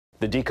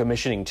The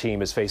decommissioning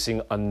team is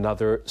facing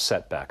another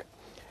setback.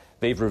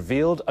 They've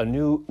revealed a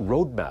new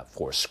roadmap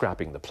for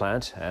scrapping the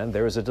plant, and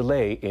there is a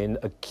delay in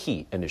a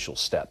key initial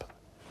step.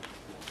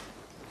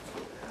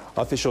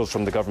 Officials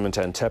from the government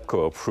and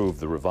TEPCO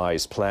approved the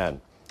revised plan.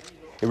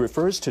 It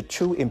refers to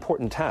two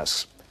important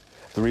tasks: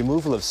 the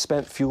removal of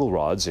spent fuel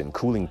rods in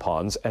cooling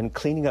ponds and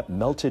cleaning up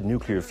melted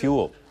nuclear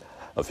fuel.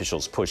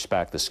 Officials pushed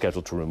back the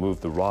schedule to remove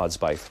the rods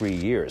by 3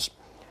 years.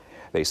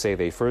 They say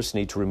they first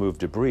need to remove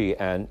debris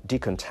and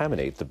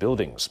decontaminate the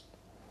buildings.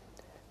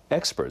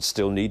 Experts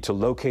still need to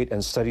locate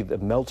and study the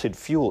melted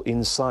fuel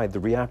inside the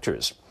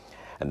reactors,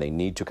 and they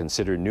need to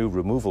consider new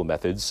removal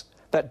methods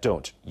that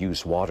don't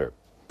use water.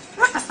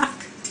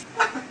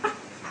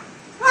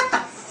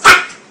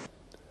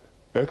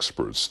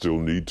 Experts still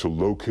need to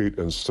locate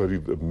and study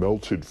the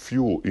melted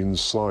fuel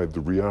inside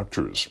the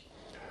reactors,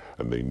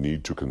 and they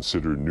need to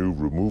consider new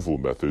removal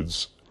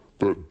methods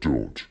that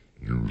don't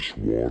use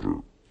water.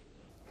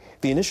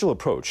 The initial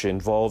approach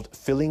involved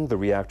filling the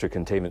reactor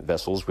containment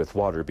vessels with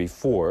water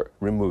before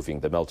removing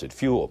the melted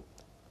fuel.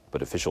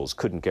 But officials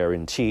couldn't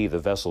guarantee the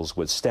vessels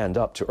would stand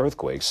up to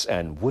earthquakes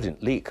and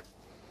wouldn't leak.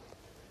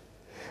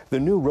 The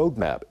new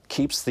roadmap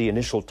keeps the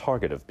initial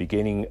target of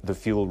beginning the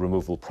fuel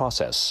removal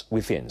process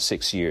within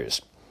 6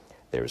 years.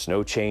 There is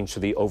no change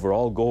to the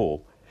overall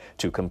goal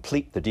to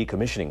complete the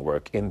decommissioning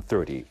work in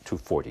 30 to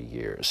 40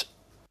 years.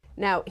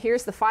 Now,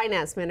 here's the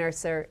finance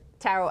minister,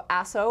 Taro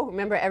Aso.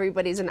 Remember,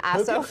 everybody's an Aso.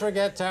 Who can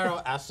forget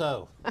Taro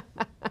Aso?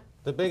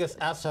 The biggest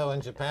Aso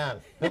in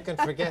Japan. Who can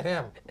forget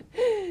him?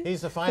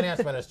 He's the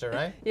finance minister,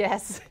 right?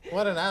 Yes.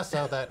 What an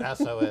Aso that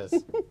Aso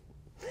is.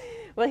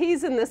 Well,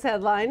 he's in this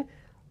headline.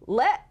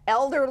 Let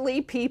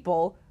elderly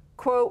people,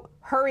 quote,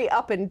 hurry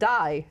up and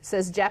die,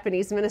 says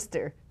Japanese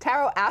minister.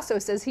 Taro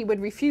Aso says he would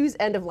refuse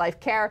end-of-life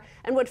care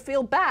and would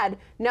feel bad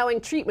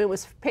knowing treatment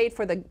was paid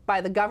for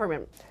by the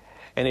government.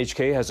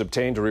 NHK has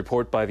obtained a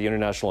report by the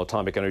International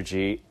Atomic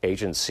Energy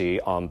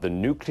Agency on the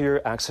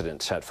nuclear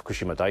accident at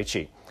Fukushima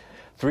Daiichi.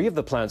 3 of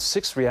the plant's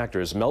 6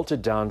 reactors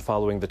melted down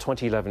following the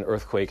 2011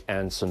 earthquake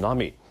and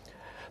tsunami.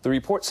 The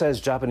report says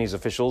Japanese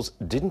officials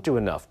didn't do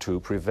enough to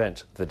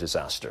prevent the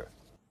disaster.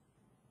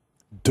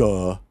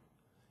 Duh.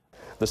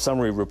 The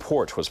summary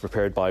report was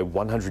prepared by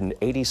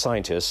 180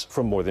 scientists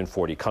from more than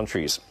 40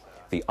 countries.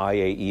 The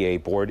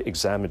IAEA board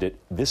examined it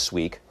this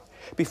week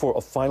before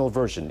a final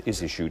version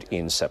is issued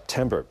in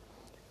September.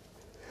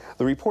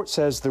 The report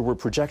says there were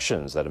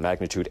projections that a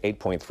magnitude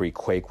 8.3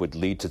 quake would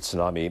lead to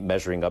tsunami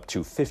measuring up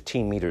to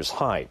 15 meters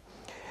high.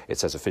 It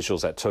says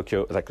officials at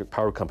Tokyo Electric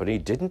Power Company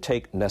didn't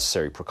take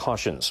necessary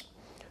precautions.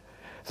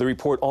 The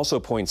report also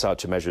points out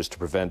to measures to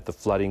prevent the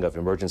flooding of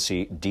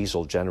emergency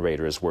diesel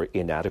generators were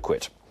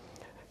inadequate.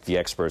 The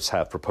experts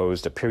have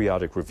proposed a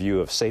periodic review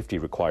of safety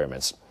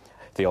requirements.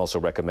 They also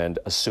recommend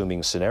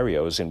assuming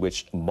scenarios in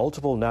which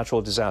multiple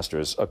natural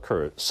disasters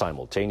occur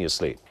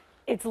simultaneously.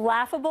 It's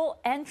laughable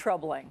and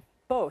troubling,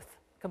 both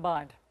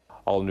combined.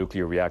 All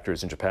nuclear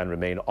reactors in Japan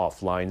remain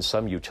offline.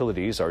 Some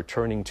utilities are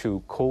turning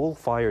to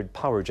coal-fired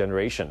power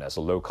generation as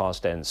a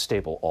low-cost and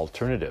stable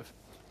alternative.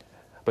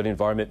 But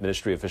Environment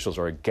Ministry officials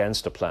are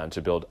against a plan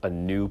to build a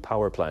new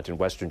power plant in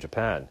western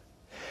Japan,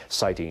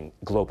 citing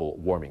global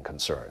warming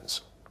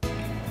concerns.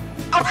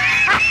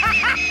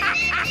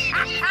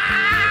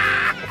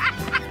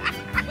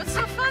 What's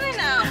so funny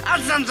now? I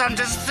sometimes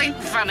just think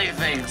funny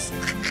things.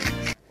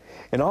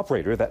 An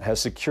operator that has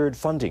secured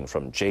funding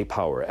from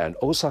J-Power and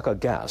Osaka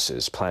Gas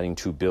is planning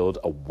to build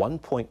a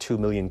 1.2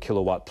 million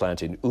kilowatt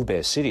plant in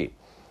Ube City.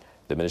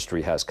 The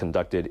ministry has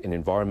conducted an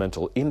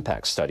environmental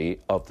impact study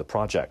of the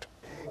project.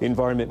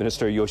 Environment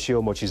Minister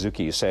Yoshio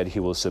Mochizuki said he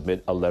will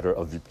submit a letter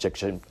of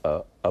objection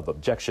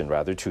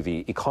to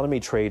the Economy,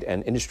 Trade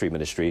and Industry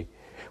Ministry,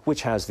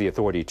 which has the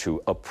authority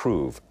to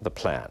approve the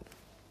plan.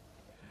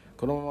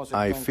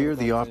 I fear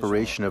the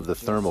operation of the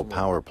thermal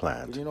power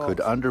plant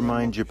could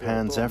undermine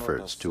Japan's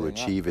efforts to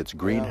achieve its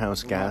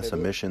greenhouse gas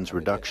emissions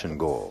reduction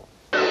goal.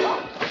 You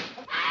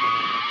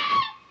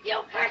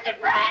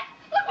cursed rat!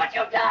 Look what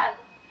you've done!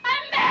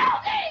 I'm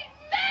melting!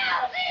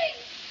 Melting!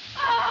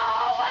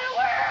 Oh, what a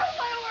world!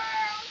 What a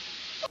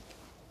world!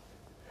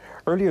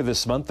 Earlier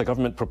this month, the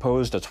government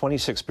proposed a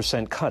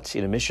 26% cut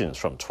in emissions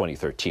from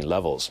 2013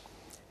 levels.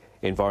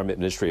 Environment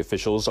Ministry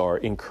officials are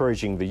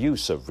encouraging the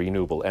use of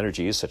renewable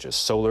energies such as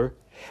solar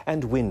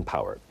and wind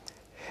power.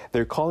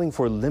 They're calling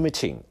for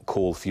limiting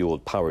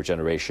coal-fueled power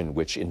generation,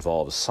 which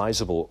involves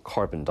sizable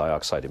carbon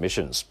dioxide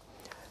emissions.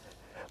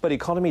 But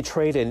Economy,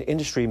 Trade and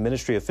Industry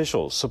Ministry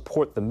officials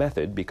support the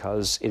method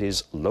because it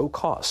is low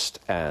cost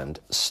and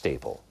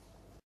stable.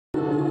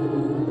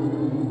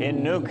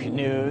 In nuke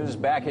news,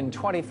 back in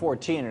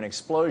 2014, an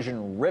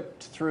explosion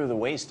ripped through the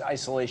Waste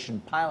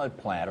Isolation Pilot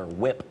Plant, or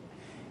WIPP,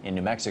 in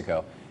New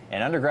Mexico.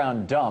 An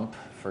underground dump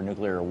for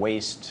nuclear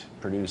waste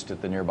produced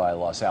at the nearby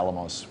Los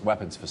Alamos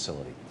weapons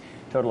facility.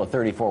 A total of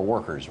 34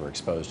 workers were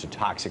exposed to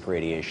toxic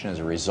radiation as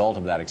a result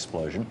of that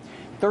explosion,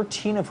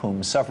 13 of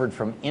whom suffered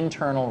from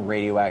internal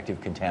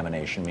radioactive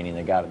contamination, meaning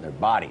they got it in their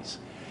bodies,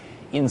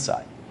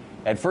 inside.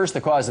 At first,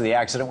 the cause of the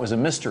accident was a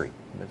mystery,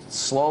 but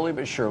slowly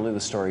but surely the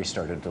story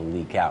started to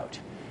leak out.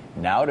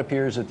 Now it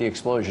appears that the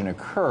explosion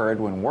occurred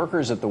when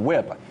workers at the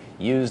WIPP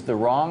used the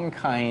wrong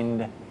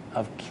kind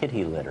of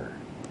kitty litter.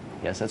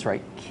 Yes, that's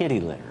right, kitty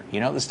litter.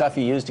 You know the stuff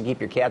you use to keep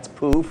your cat's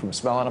poo from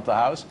smelling up the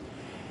house?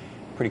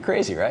 Pretty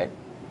crazy, right?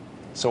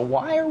 So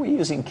why are we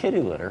using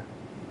kitty litter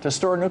to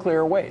store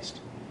nuclear waste?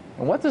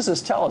 And what does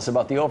this tell us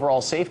about the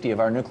overall safety of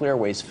our nuclear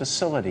waste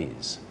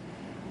facilities?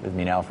 With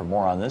me now for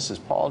more on this is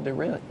Paul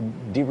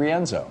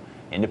DiRienzo,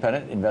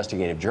 independent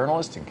investigative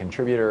journalist and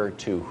contributor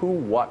to Who,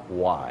 What,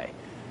 Why.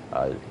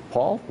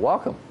 Paul,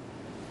 welcome.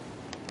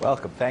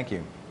 Welcome, thank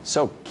you.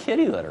 So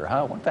kitty litter,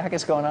 huh? What the heck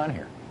is going on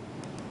here?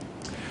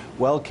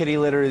 Well, kitty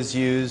litter is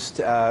used,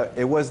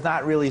 it was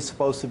not really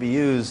supposed to be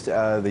used,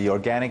 the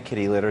organic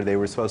kitty litter. They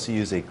were supposed to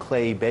use a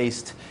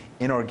clay-based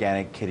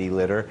inorganic kitty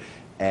litter.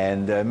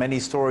 And many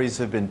stories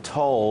have been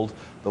told.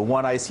 The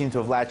one I seem to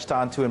have latched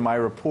onto in my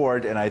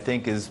report, and I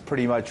think is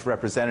pretty much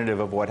representative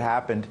of what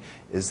happened,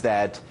 is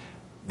that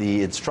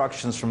the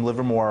instructions from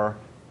Livermore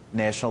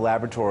National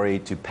Laboratory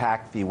to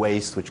pack the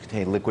waste, which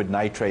contained liquid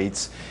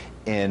nitrates,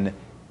 in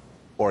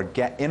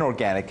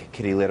inorganic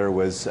kitty litter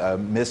was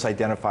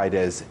misidentified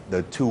as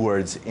the two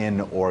words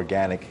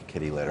inorganic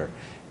kitty litter.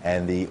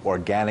 And the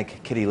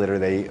organic kitty litter,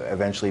 they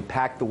eventually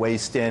packed the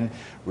waste in,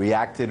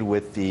 reacted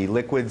with the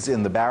liquids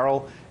in the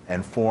barrel,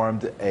 and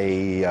formed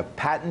a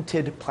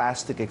patented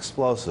plastic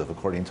explosive,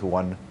 according to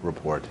one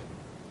report.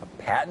 A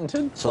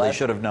patented? So they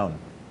should have known.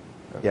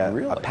 Yeah,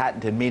 really? A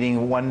patented,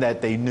 meaning one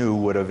that they knew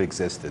would have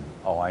existed.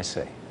 Oh, I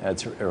see.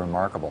 That's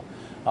remarkable.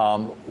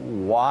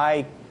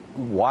 Why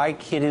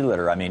kitty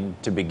litter? I mean,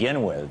 to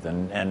begin with,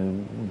 and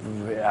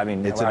I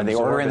mean, are they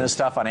ordering this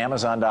stuff on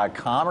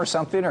Amazon.com or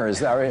something, or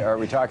are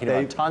we talking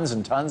about tons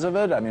and tons of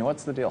it? I mean,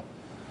 what's the deal?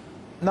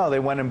 No, they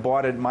went and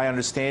bought it. My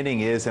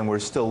understanding is, and we're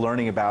still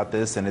learning about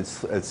this, and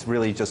it's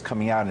really just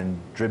coming out in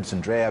dribs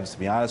and drabs, to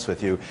be honest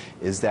with you,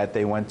 is that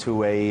they went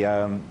to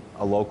a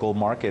local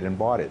market and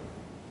bought it.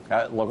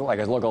 Like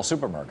a local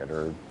supermarket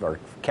or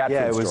cat food store.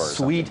 Yeah, it or was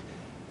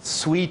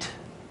Sweet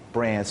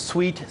brand,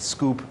 Sweet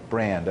Scoop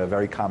brand, a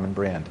very common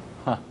brand.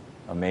 Huh,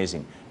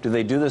 amazing. Do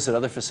they do this at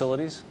other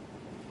facilities?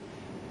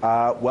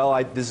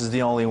 Well, this is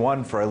the only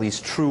one for at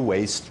least true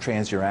waste,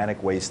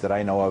 transuranic waste that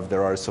I know of.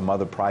 There are some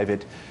other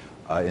private.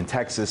 In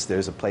Texas,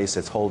 there's a place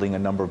that's holding a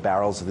number of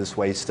barrels of this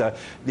waste.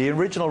 The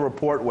original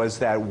report was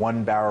that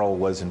one barrel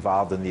was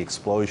involved in the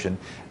explosion,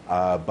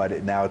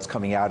 but now it's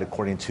coming out,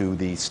 according to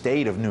the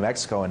state of New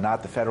Mexico and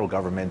not the federal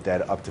government,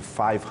 that up to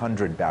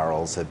 500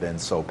 barrels have been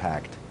so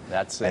packed.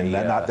 That's and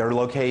not their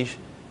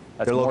location.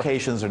 Their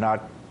locations are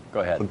not. Go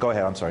ahead. Go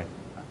ahead. I'm sorry.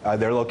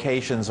 Their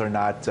locations are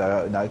not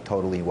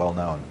totally well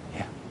known.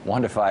 Yeah,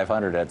 1 to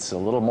 500. That's a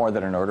little more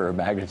than an order of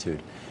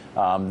magnitude.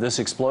 This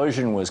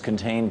explosion was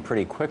contained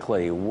pretty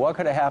quickly. What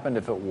could have happened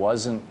if it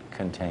wasn't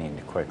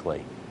contained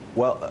quickly?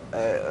 Well,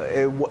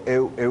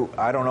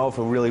 I don't know if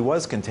it really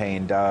was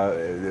contained.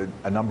 A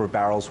number of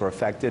barrels were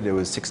affected. It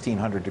was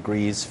 1,600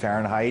 degrees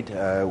Fahrenheit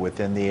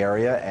within the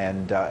area,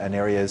 and an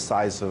area the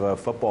size of a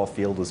football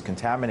field was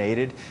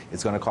contaminated.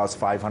 It's going to cost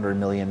 $500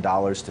 million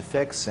to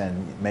fix,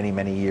 and many,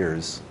 many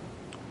years.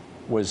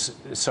 Was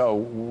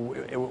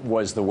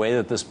the way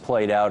that this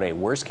played out a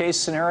worst-case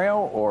scenario,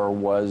 or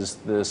was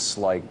this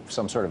like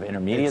some sort of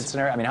intermediate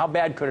scenario? I mean, how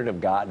bad could it have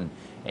gotten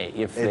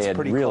if they had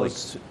really?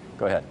 Close.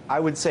 Go ahead. I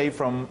would say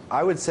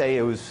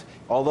it was,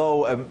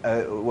 although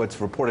what's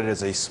reported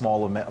as a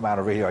small amount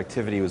of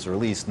radioactivity was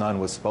released, none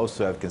was supposed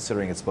to have,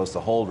 considering it's supposed to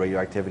hold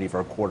radioactivity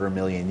for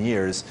 250,000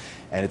 years,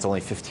 and it's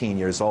only 15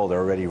 years old. They're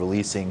already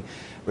releasing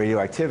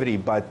radioactivity,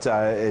 but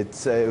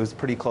it was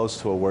pretty close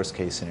to a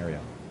worst-case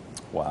scenario.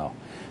 Wow.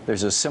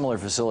 There's a similar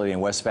facility in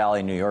West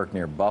Valley, New York,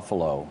 near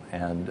Buffalo,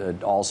 and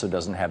it also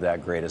doesn't have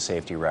that great a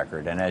safety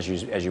record. And as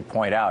you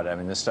point out, I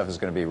mean, this stuff is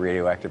going to be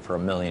radioactive for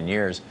 1,000,000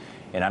 years,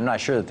 and I'm not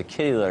sure that the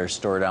kitty litter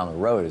store down the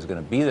road is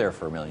going to be there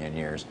for 1,000,000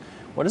 years.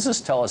 What does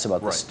this tell us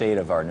about the state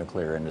of our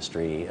nuclear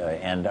industry,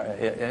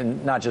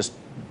 and not just,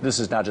 this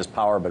is not just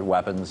power, but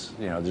weapons,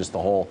 you know, just the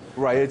whole...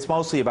 Right, it's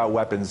mostly about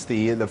weapons.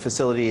 The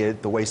facility,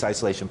 the waste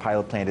isolation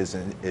pilot plant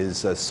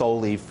is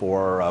solely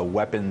for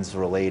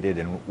weapons-related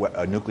and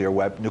nuclear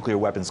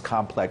weapons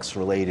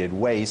complex-related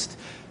waste,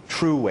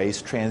 true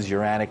waste,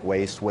 transuranic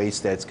waste,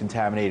 waste that's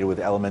contaminated with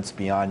elements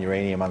beyond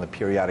uranium on the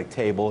periodic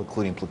table,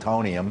 including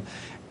plutonium.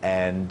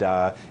 And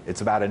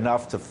it's about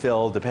enough to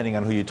fill, depending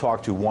on who you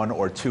talk to, 1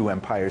 or 2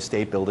 Empire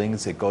State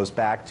Buildings. It goes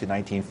back to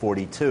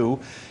 1942,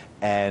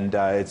 and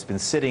it's been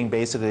sitting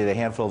basically at a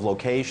handful of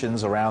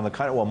locations around the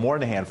country, well, more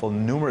than a handful,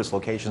 numerous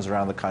locations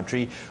around the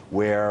country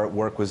where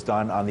work was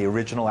done on the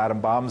original atom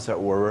bombs that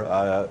were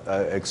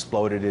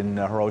exploded in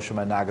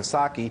Hiroshima and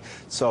Nagasaki.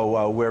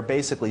 So we're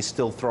basically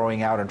still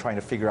throwing out and trying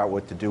to figure out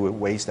what to do with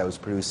waste that was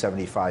produced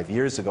 75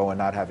 years ago and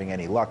not having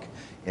any luck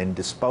in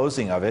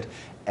disposing of it,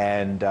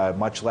 and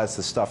much less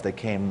the stuff that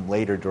came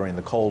later during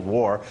the Cold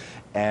War.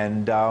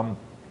 And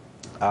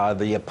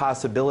the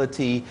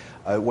possibility,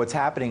 what's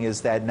happening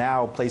is that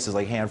now places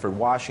like Hanford,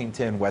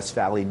 Washington, West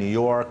Valley, New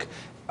York,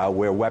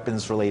 where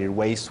weapons-related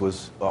waste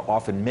was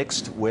often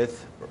mixed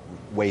with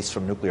waste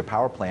from nuclear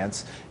power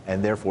plants,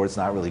 and therefore it's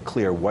not really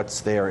clear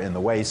what's there in the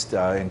waste,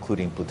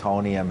 including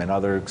plutonium and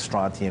other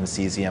strontium,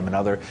 cesium, and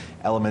other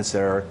elements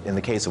that are, in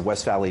the case of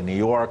West Valley, New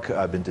York,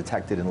 been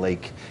detected in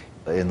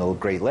the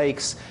Great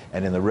Lakes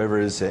and in the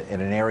rivers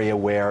in an area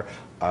where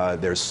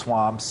there's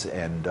swamps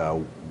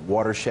and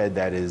watershed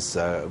that is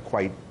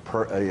quite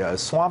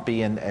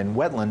swampy and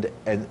wetland,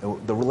 and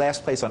the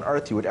last place on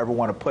earth you would ever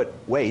want to put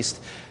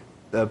waste.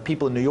 The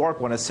people in New York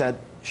want to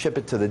ship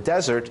it to the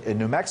desert in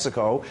New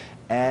Mexico,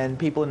 and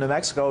people in New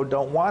Mexico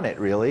don't want it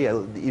really,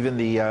 even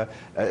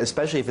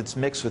especially if it's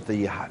mixed with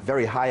the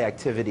very high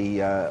activity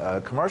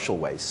commercial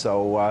waste.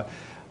 So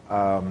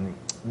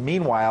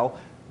meanwhile,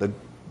 the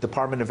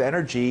Department of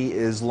Energy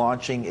is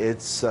launching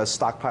its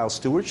stockpile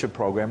stewardship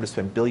program to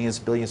spend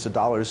billions of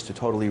dollars to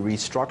totally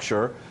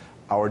restructure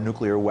our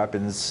nuclear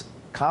weapons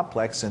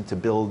complex and to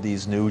build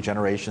these new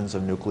generations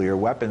of nuclear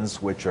weapons,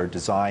 which are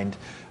designed,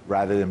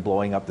 rather than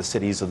blowing up the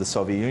cities of the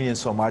Soviet Union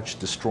so much,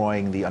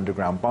 destroying the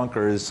underground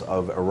bunkers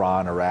of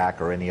Iran,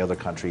 Iraq, or any other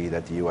country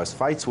that the U.S.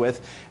 fights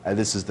with.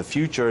 This is the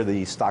future,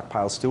 the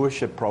stockpile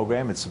stewardship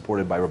program. It's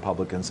supported by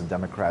Republicans and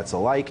Democrats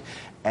alike.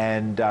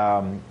 And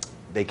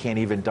they can't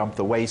even dump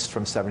the waste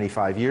from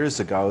 75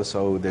 years ago,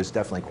 so there's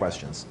definitely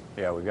questions.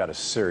 Yeah, we've got a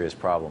serious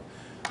problem.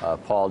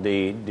 Paul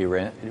Di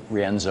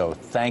Rienzo,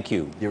 thank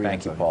you.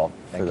 Thank you, Paul.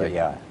 Thank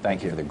you.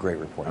 Thank you for the great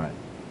report. All right.